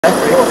It's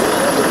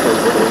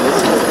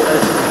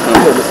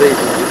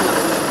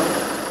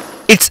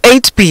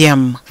 8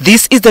 p.m.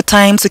 This is the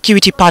time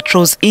security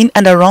patrols in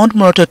and around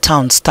Moroto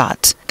town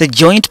start. The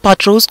joint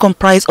patrols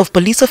comprise of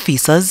police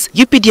officers,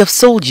 UPDF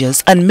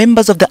soldiers and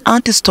members of the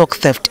anti-stock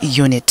theft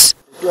unit.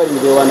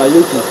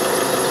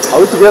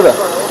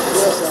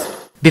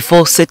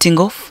 Before setting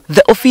off,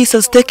 the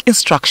officers take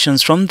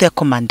instructions from their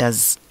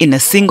commanders. In a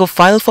single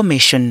file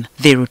formation,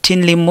 they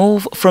routinely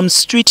move from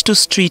street to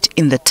street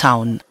in the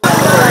town.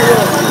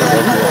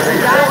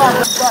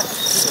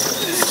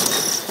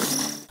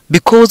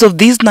 Because of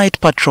these night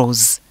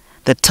patrols,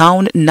 the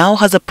town now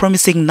has a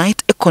promising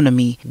night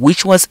economy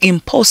which was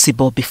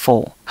impossible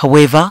before.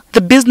 However,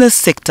 the business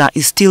sector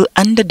is still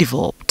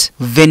underdeveloped.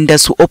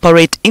 Vendors who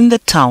operate in the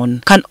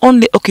town can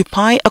only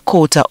occupy a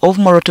quarter of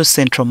Moroto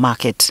Central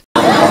Market.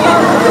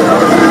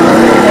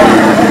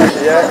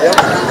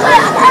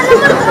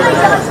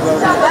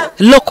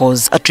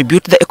 Locals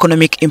attribute the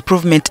economic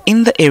improvement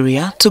in the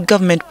area to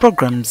government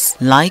programs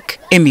like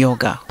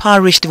Emyoga,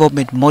 Parish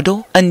Development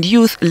Model and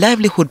Youth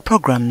Livelihood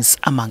Programs,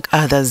 among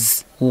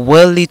others.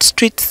 Well-lit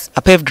streets,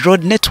 a paved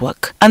road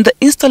network and the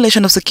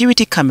installation of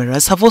security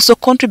cameras have also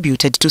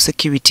contributed to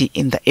security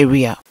in the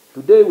area.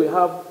 Today we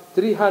have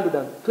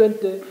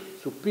 320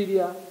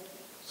 superior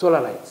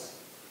solar lights.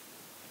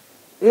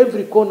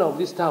 Every corner of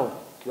this town,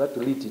 we have to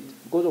lit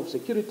it because of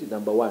security,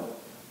 number one.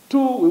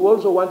 Two, we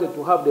also wanted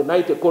to have the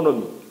night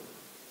economy,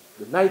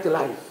 the night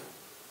life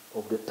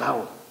of the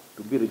town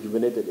to be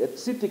rejuvenated. A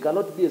city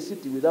cannot be a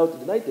city without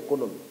the night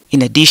economy.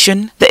 In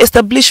addition, the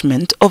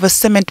establishment of a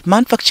cement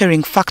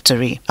manufacturing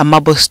factory, a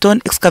marble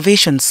stone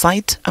excavation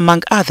site,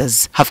 among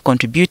others, have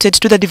contributed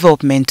to the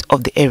development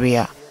of the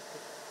area.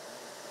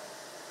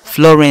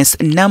 Florence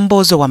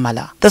Nambozo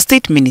Wamala, the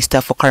State Minister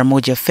for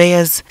Karamoja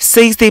Affairs,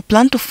 says they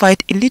plan to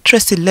fight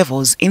illiteracy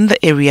levels in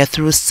the area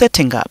through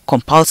setting up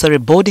compulsory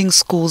boarding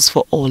schools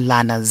for all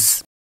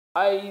learners.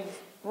 I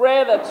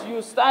pray that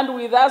you stand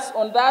with us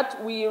on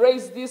that. We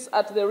raised this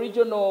at the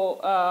regional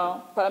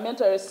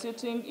parliamentary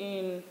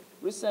sitting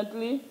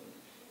recently,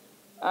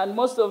 and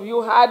most of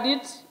you heard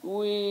it.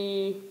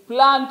 We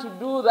plan to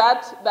do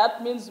that.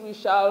 That means we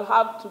shall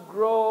have to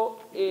grow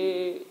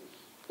a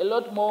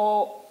lot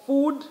more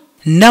food.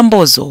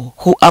 Nambozo,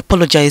 who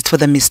apologized for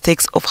the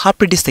mistakes of her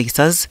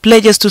predecessors,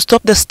 pledges to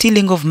stop the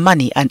stealing of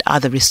money and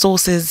other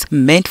resources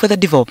meant for the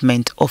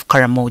development of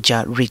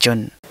Karamoja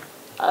region.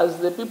 As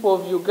the people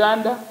of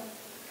Uganda,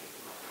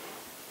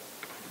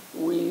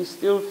 we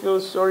still feel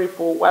sorry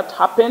for what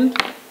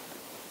happened.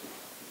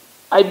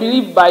 I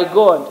believe by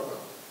God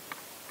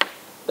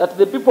that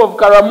the people of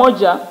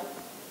Karamoja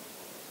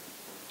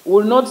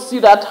will not see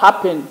that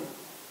happen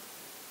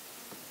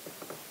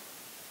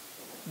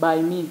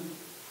by me.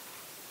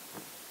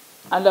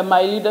 Under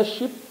my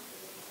leadership,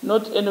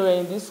 not anywhere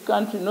in this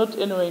country, not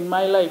anywhere in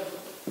my life,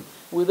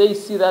 will they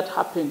see that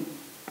happen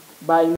by me.